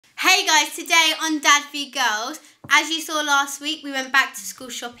Hey guys, today on dadvgirls, as you saw last week, we went back to school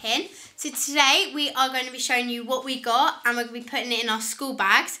shopping. So today we are going to be showing you what we got and we're going to be putting it in our school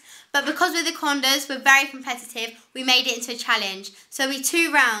bags. But because we're the Condas, we're very competitive, we made it into a challenge. So it'll be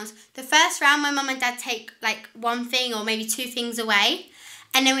 2 rounds. The first round, my mum and dad take like one thing or maybe 2 things away.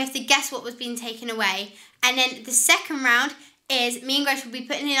 And then we have to guess what was being taken away. And then the second round is me and Grace will be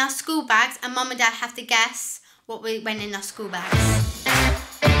putting in our school bags and mum and dad have to guess what went in our school bags.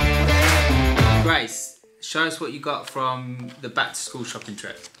 Grace, show us what you got from the back to school shopping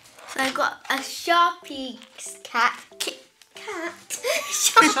trip. So I got a Sharpie's cat.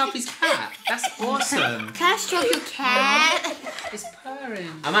 Sharpie's cat? That's awesome. Can I stroke your cat? It's purring.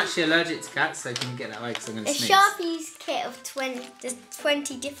 I'm actually allergic to cats, so can you get that away because I'm going to sneeze. A Sharpie's kit of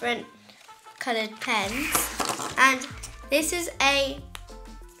 20 different coloured pens. And this is a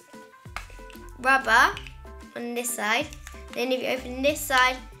rubber on this side. Then if you open this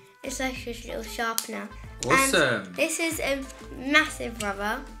side, it's like a little sharpener. Awesome. And this is a massive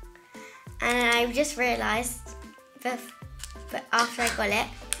rubber. And I just realised, but after I got it,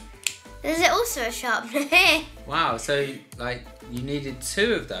 there's also a sharpener here. Wow, so like you needed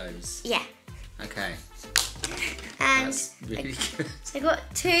 2 of those? Yeah. Okay. And that's really good. I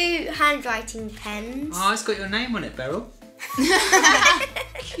got 2 handwriting pens. Oh, it's got your name on it, Beryl.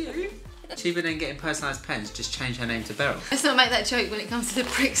 Cute. Cheaper than getting personalised pens, just change her name to Beryl. Let's not make that joke when it comes to the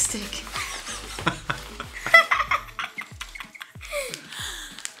prick stick.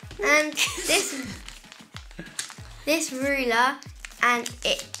 And this ruler, and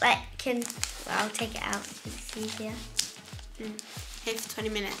it like can, well, I'll take it out, it's easier. Here for 20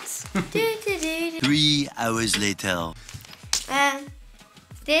 minutes. 3 hours later.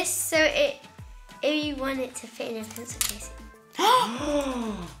 This, so if you want it to fit in a pencil case.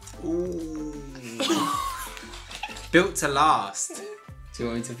 Ooh. Built to last. Do you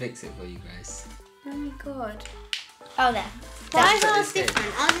want me to fix it for you, Grace? Oh my god. Oh, there. Why is ours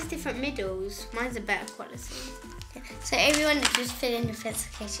different? Ours is different middles. Mine's a better quality. So if you want it to just fit in a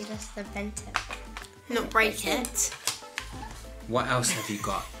pencil case, you just bend it. Not break it. What else have you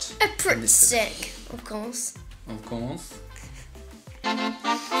got? A prick stick, of course. Of course.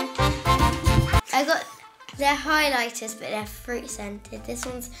 I got, they're highlighters, but they're fruit scented. This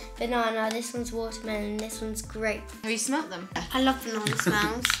one's banana, this one's watermelon, this one's grape. Have you smelt them? I love banana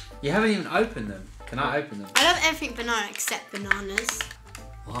smells. You haven't even opened them. Can I open them? I love everything banana except bananas.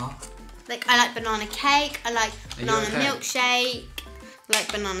 What? Like, I like banana cake, I like banana milkshake, I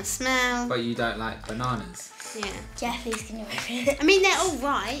like banana smell. But you don't like bananas? Yeah. Jeffy's gonna open it. I mean, they're all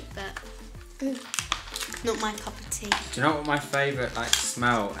right, but not my cup of tea. Do you know what my favourite like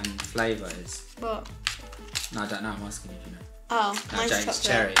smell and flavour is? What? No, I don't know. I'm asking if you know. Oh, No, mine's Jake's chocolate.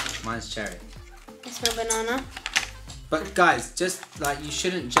 cherry. Mine's cherry. I smell banana. But guys, just like you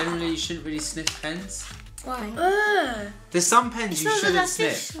shouldn't really sniff pens. Why? There's some pens you shouldn't like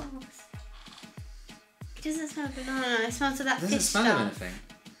sniff. fish sauce. It doesn't smell of banana, it smells of that It doesn't fish smell stuff. of anything.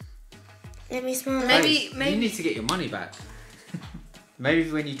 Let me smell it. Maybe- Guys, you need to get your money back. Maybe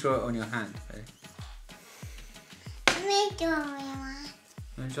when you draw it on your hand.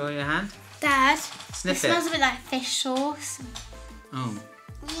 Enjoy your hand? Dad, Sniff it smells a bit like fish sauce. Oh.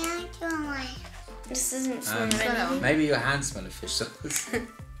 This doesn't smell of smell it. anything. Maybe your hands smell of fish sauce.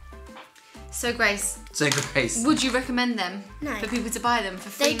 So Grace, So Grace. would you recommend them No. for people to buy them for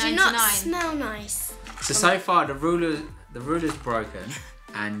They $3.99? do not smell nice. So far the ruler's broken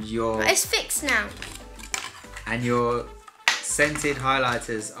and your It's fixed now. scented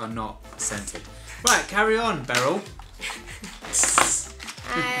highlighters are not scented. Right, carry on, Beryl.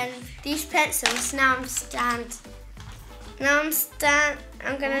 And these pencils, I'm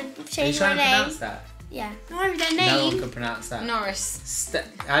gonna Are you change trying my to name. pronounce that? Yeah. No, their No one name. can pronounce that. Norris.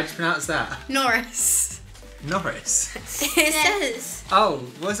 How do you pronounce that? Norris. Norris. It says. Oh,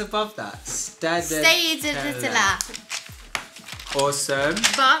 what's above that? Stay Awesome.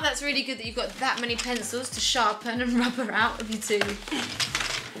 But that's really good that you've got that many pencils to sharpen and rubber out of your 2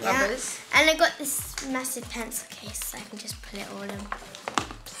 rubbers. And I got this massive pencil case, so I can just put it all in.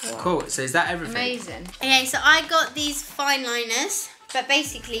 Cool. So is that everything? Amazing. Okay, so I got these fine liners, but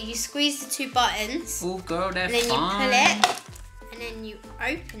basically you squeeze the 2 buttons, Oh, girl, they're and then fine. you pull it, and then you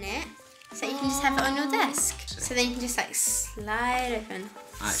open it, so you can just have it on your desk. So then you can just like slide open,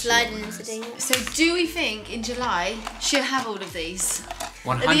 slide want into those. things. So do we think in July she'll have all of these?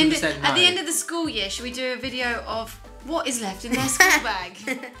 100% no. At the end of the school year, should we do a video of what is left in their school bag?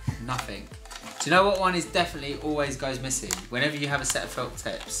 Nothing. Do you know what one is definitely always goes missing? Whenever you have a set of felt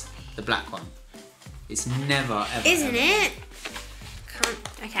tips, the black one. It's never ever. Isn't ever. it?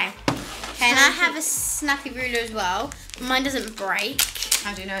 Okay. Okay, and I have a snappy ruler as well. Mine doesn't break.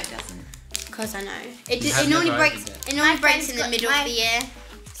 How do you know it doesn't? Because I know. You have It normally never breaks. opened it. It normally My breaks in friend's the middle got of the year.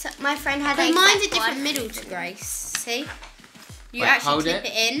 So my friend had But a mine's a black different one. middle to Grace. See? You Wait, actually hold clip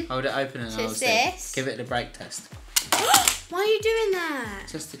it in. Hold it open and So I'll it's see. this. Give it the break test. Why are you doing that?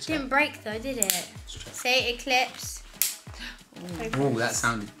 Just to It check. didn't break though, did it? See, it clips. Oh, that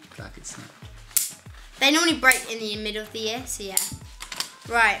sounded like it's not. They normally break in the middle of the year, so yeah.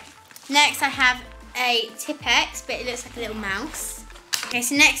 Right. Next I have a Tipex, but it looks like a little mouse. Okay,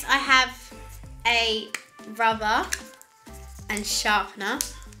 so next I have a rubber and sharpener.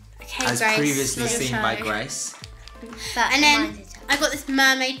 Okay, As Grace, previously not your seen by show. Grace. But And then mine's a top. I got this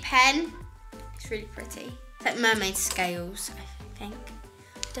mermaid pen. It's really pretty. It's like mermaid scales, I think.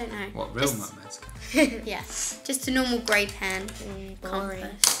 Don't know. What, real Just- mermaids? Yeah, just a normal grey pen. boring.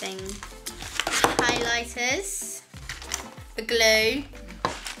 Compass thing. Highlighters. A glue.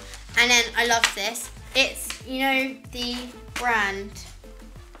 And then I love this. It's, you know, the brand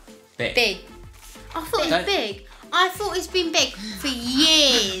Big. Big. I thought it Don't- was big. I thought it's been big for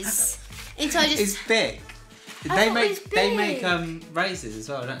years. Until I just It's big. I They thought it make was they big. make razors as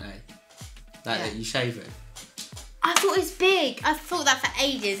well, don't they? Like Yeah. that you shave with. I thought it was big. I thought that for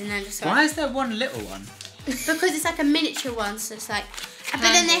ages and then just Why is there one little one? because it's like a miniature one, so it's like. But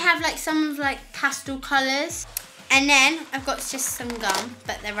then they have like some of like pastel colours, and then I've got just some gum,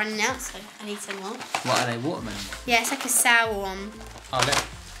 but they're running out, so I need some more. What are they, watermelon? Yeah, it's like a sour one. Oh, look. Can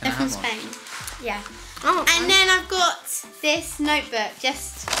I They're from have one? Spain. Yeah. Oh, And then I've got this notebook.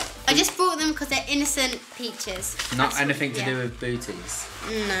 I just brought them because they're innocent peaches. Not That's anything what- to yeah. do with booties.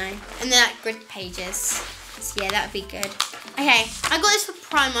 No. And they're like grid pages. So yeah, that would be good. Okay, I got this for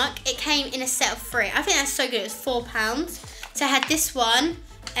Primark. It came in a set of 3. I think that's so good. It was £4. So I had this one,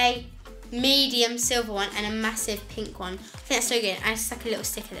 a medium silver one, and a massive pink one. I think that's so good. I just stuck a little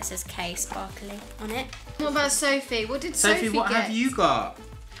sticker that says K sparkly on it. What about Sophie? What did Sophie, Sophie what get? have you got?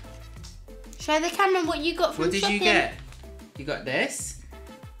 Show the camera what you got from What did shopping. you get? You got this?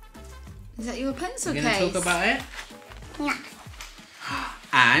 Is that your pencil We're case? going to talk about it? No.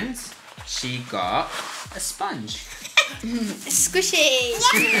 And she got a sponge. Squishy.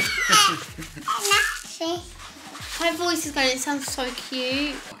 My voice is going. It sounds so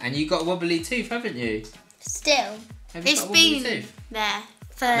cute. And you got a wobbly tooth, haven't you? Still. Have you It's got a wobbly been tooth? there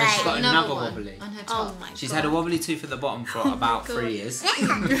for No, she's got like. another one wobbly. on her Oh top. my god. She's had a wobbly tooth at the bottom for about 3 years.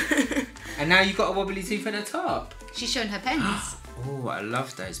 And now you've got a wobbly tooth at the top. She's shown her pens. Oh, I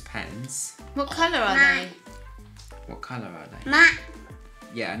love those pens. What colour are they? What colour are they? Ma.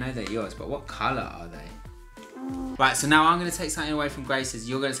 Yeah, I know they're yours, but what colour are they? Right, so now I'm going to take something away from Grace's,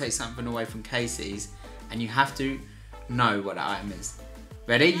 you're going to take something away from Casey's, and you have to know what the item is.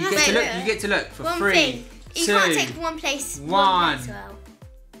 Ready? You get to look. You get to look for One 3, thing. You 2. can't take one place. one. Pencil out.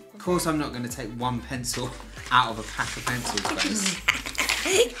 Of course, I'm not going to take one pencil out of a pack of pencils, Grace.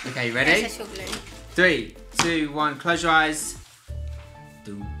 Okay, ready? That's your glue. 3, 2, 1. Close your eyes.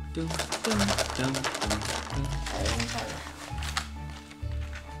 Dum, dum, dum, dum, dum, dum.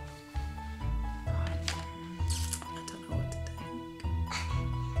 I don't know what to take.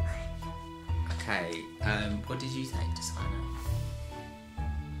 Okay, what did you take? Just so I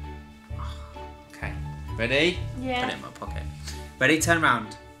know. Okay, ready? Yeah. Put it in my pocket. Ready? Turn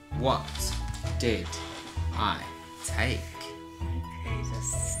around. What did I take?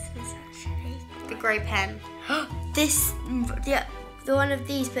 The grey pen. This, the one of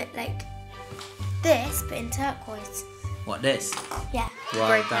these, but like this, but in turquoise. What, this? Yeah. Well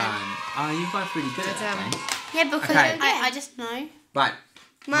grey done. Oh, you both really good at that game. Yeah, because Okay. I just know. Right.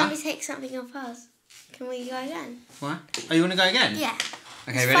 Mummy Huh? take something of ours. Can we go again? What? Oh, you want to go again? Yeah.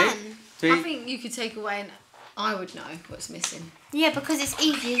 Okay, It's ready? fun. 3. I think you could take away and I would know what's missing. Yeah, because it's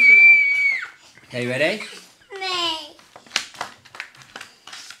easy, isn't it? Okay, ready? Me.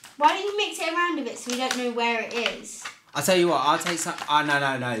 Why don't you mix it around a bit so we don't know where it is? I'll tell you what, I'll take some. Oh, no.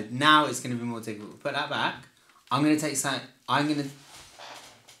 Now it's going to be more difficult. Put that back. I'm going to take some. I'm going to.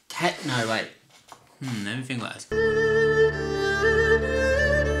 No, wait. Let me think about this.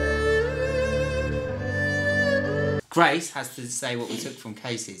 Grace has to say what we took from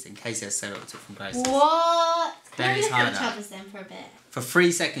Casey's, and Casey has to say what we took from Grace's. What? Then Can we it's look at each harder. other's then for a bit? For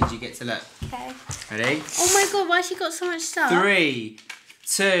 3 seconds, you get to look. Okay. Ready? Oh my god, why has she got so much stuff? 3,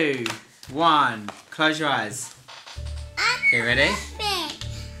 2, 1. Close your eyes. Okay, ready?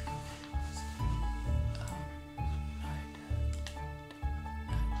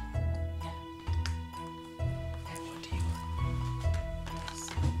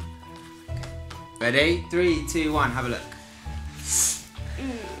 Ready? 3, 2, 1. Have a look.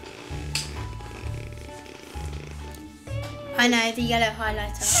 I know, the yellow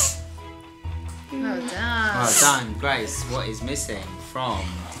highlighter. Well done. Well done, Grace. What is missing? from?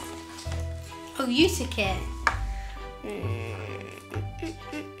 Oh, you took it.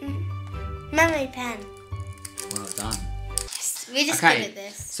 Memory pen. Well done. We're just Okay. good at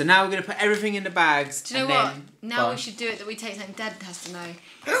this. So now we're going to put everything in the bags. Do you know and what? then- Now Go we on. should do it that we take something Dad has to know.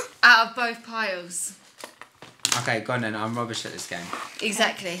 Out of both piles. Okay, go on then. I'm rubbish at this game.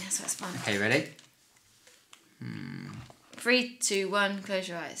 Exactly. That's what's fun. Okay, ready? 3, 2, 1. Close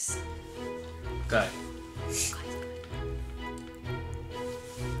your eyes. Go.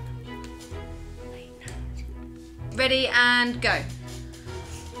 Ready and go.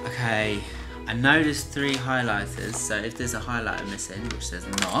 Okay, I know there's 3 highlighters, so if there's a highlighter missing, which there's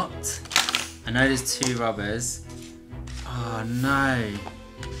not, I know there's 2 rubbers. Oh no.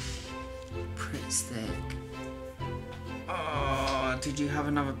 Pritt stick. Oh, did you have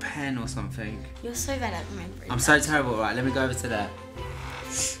another pen or something? You're so bad at remembering. I'm so terrible. Right, let me go over to there.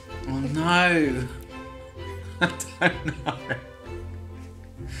 Oh no. I don't know.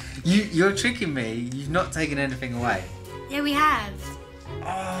 You're tricking me. You've not taken anything away. Yeah, we have.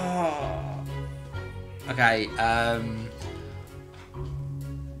 Oh. Okay,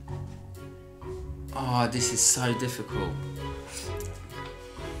 oh, this is so difficult.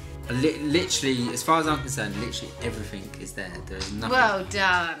 Literally, as far as I'm concerned, literally everything is there. There's nothing. Well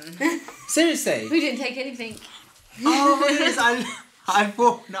done. Seriously? We didn't take anything. Oh, yes, I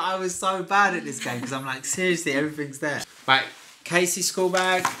thought that I was so bad at this game because I'm like, seriously, everything's there. Right, Casey's school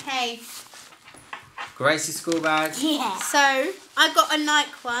bag, Hey. Gracie's school bag. Yeah. So, I got a Nike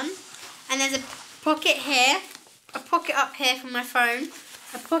one, and there's a pocket here, a pocket up here for my phone,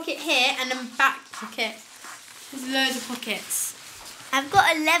 a pocket here, and a back pocket. There's loads of pockets. I've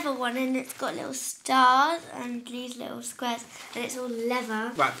got a leather one and it's got little stars and these little squares and it's all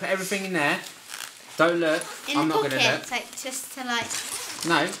leather. Right, put everything in there. Don't look. In I'm the not going to look. pockets, like, just to like...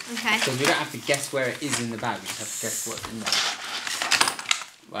 No. Okay. So we don't have to guess where it is in the bag. We just have to guess what's in there.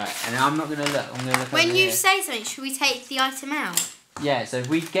 Right, and I'm not going to look. I'm going to look When over you here. say something, should we take the item out? Yeah, so if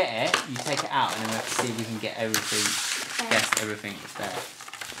we get it, you take it out and then we have to see if we can get everything, guess everything that's there.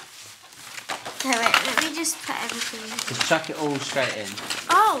 So wait, let me just put everything in. Just chuck it all straight in.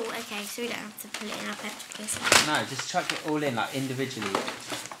 Oh, okay, so we don't have to put it in our petrol case. No, just chuck it all in, like individually.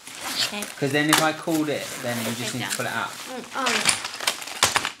 Okay. Because then if I called it, then you just need to pull it out. Oh,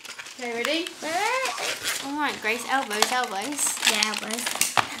 yeah. Okay, ready? Alright, Grace, elbows. Yeah, elbows.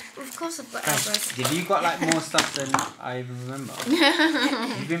 Of course I've got elbows. Have you got like more stuff than I even remember?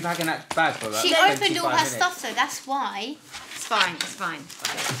 You've been packing that bag for about She 25 opened all her minutes. stuff, so that's why. It's fine, it's fine.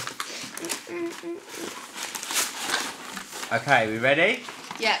 Okay, we ready?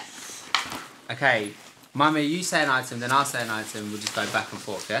 Yeah. Okay, Mummy, you say an item, then I'll say an item. We'll just go back and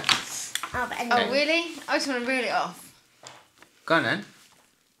forth, yeah? Oh, but Oh, anyway. really? I just want to reel it off. Go on then.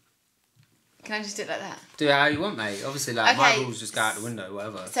 Can I just do it like that? Do it how you want, mate. Obviously, like, my Okay. rules just go out the window,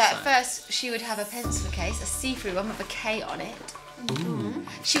 whatever. So at first, she would have a pencil case, a see-through one with a K on it. Ooh.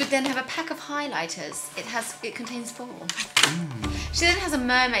 She would then have a pack of highlighters. It contains 4. She then has a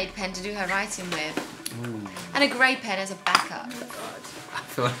mermaid pen to do her writing with, Ooh. and a grey pen as a backup. I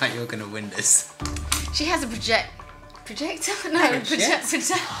feel like you're going to win this. She has a projector? No,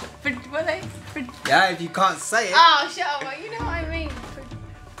 what are they? Yeah, if you can't say it. Oh, shut up! You know what I mean.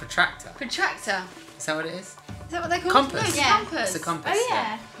 Protractor. Protractor. Is that what it is? Is that what they're called? Compass. No, it's Yeah. compass. It's a compass. Oh,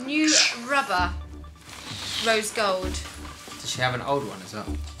 yeah. New rubber. Rose gold. Does she have an old one as well?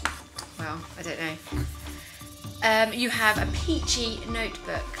 Well, I don't know. You have a peachy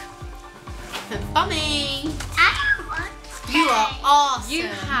notebook. Bumming. I don't want You are awesome. You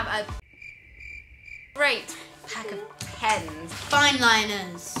have a great pack of pens. fine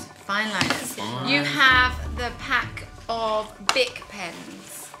liners. Fine liners. Fine. You have the pack of Bic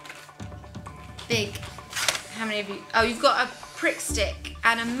pens. Big. How many of you? Oh, you've got a prick stick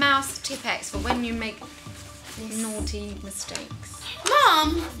and a mouse Tipex for when you make naughty mistakes.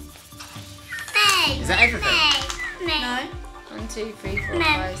 Mum. Is that everything? No. 1, 2, 3, 4,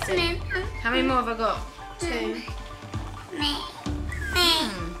 5, 6. How many more have I got? 2.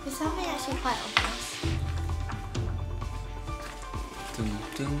 Is something actually quite obvious? Dum,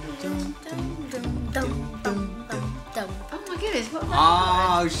 dum, dum, dum, dum, dum, dum. Oh my goodness, what have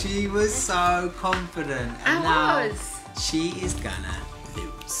I Oh, she was so confident. I And now was. she is gonna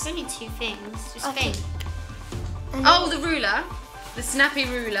lose. Only 2 things. Just Okay. think. Oh, the ruler. The snappy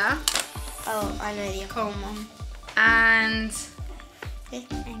ruler. Oh, I know the Come on. And...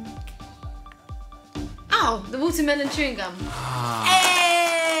 thing. Oh, the watermelon chewing gum. Ah.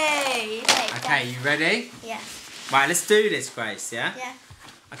 Hey. Okay, you ready? Yeah. Right, let's do this, Grace, yeah? Yeah.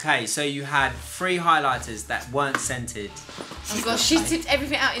 Okay, so you had 3 highlighters that weren't scented. Oh gosh, she tipped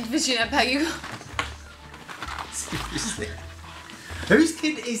everything out individually in her bag. You got... Seriously. Whose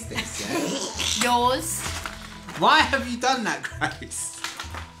kid is this? Yeah? Yours. Why have you done that, Grace?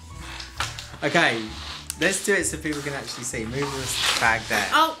 Okay, let's do it so people can actually see. Move this bag there.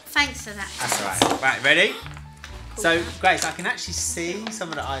 Oh, thanks for that. That's alright. Right, ready? So, Grace, I can actually see some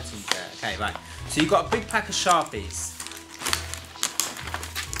of the items there. Okay, right. So you've got a big pack of Sharpies.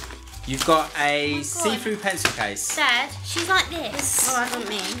 You've got a see-through pencil case. Dad, she's like this. Oh, I don't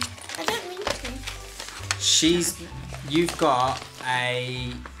mean. I don't mean to. You've got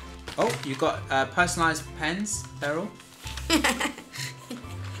a... Oh, you've got personalised pens, Beryl.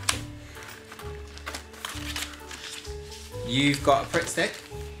 You've got a prick stick.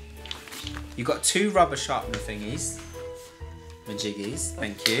 You've got 2 rubber sharpener thingies. Majiggies,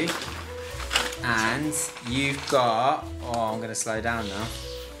 thank you. And you've got... Oh, I'm going to slow down now.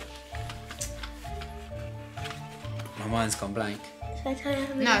 My mind's gone blank. Shall I tell you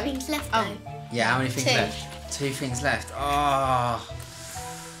how many things left though? Yeah, how many things 2. left? 2 things left. Oh.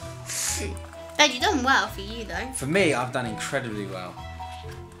 Dad, you've done well for you though. For me, I've done incredibly well.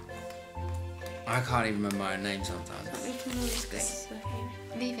 I can't even remember my own name sometimes.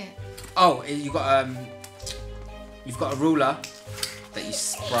 Leave it. Oh, you've got a ruler that you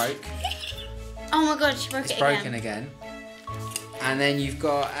broke. Oh my god, she broke It's it broken again. And then you've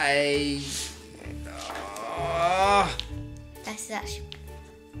got a... That's actually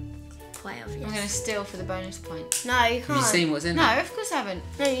quite obvious. I'm going to steal for the bonus point. No, you Have can't. you seen what's in No, there? of course I haven't.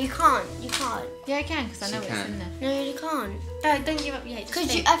 No, you can't. You can't. Yeah, I can because I know She what's can. in there. No, you can't. No, don't give up yet. Because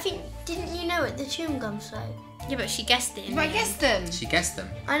I think, didn't you know what the chewing gum's like? Yeah, but she guessed it. in But I the guessed them. She guessed them.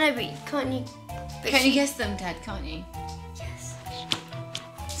 I know, but can't you? Can you guess them, Dad? Can't you? Yes.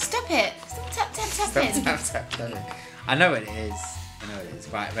 Stop it. Stop tapping. Tap. I know what it is.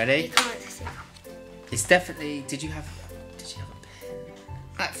 Right, You ready? can't. It's definitely... Did you have a pen?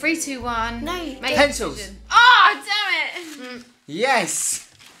 Right, 3, 2, 1. No, you Make a Pencils. decision. Oh, damn it.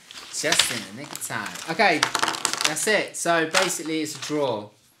 Yes! Just in the nick of time. Okay, that's it. So basically it's a draw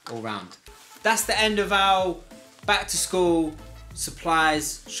all round. That's the end of our back to school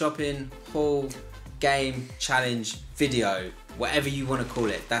supplies, shopping, haul, game, challenge, video. Whatever you want to call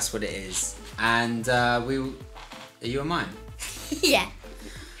it, that's what it is. And are you on mine? Yeah.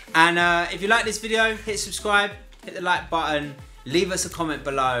 And if you like this video, hit subscribe, hit the like button, leave us a comment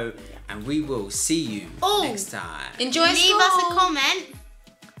below, and we will see you next time. Enjoy Leave school. us a comment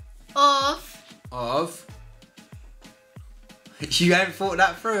Of you haven't thought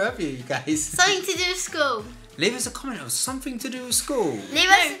that through, have you guys? something to do with school. Leave us a comment of something to do with school. Leave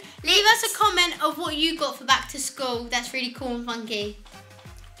us a comment of what you got for back to school. That's really cool and funky.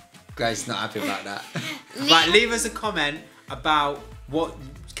 Grace not happy about that. Right, leave us a comment about what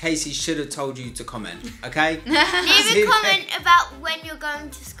Casey should have told you to comment, okay? Leave a comment about when you're going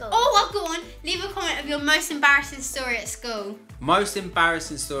to school. Oh, I've got one. Leave a comment of your most embarrassing story at school. Most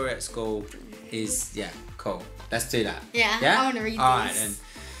embarrassing story at school is, yeah, cool. Let's do that. Yeah, Yeah? I want to read All right these. then.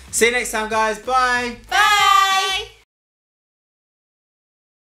 See you next time, guys. Bye. Bye.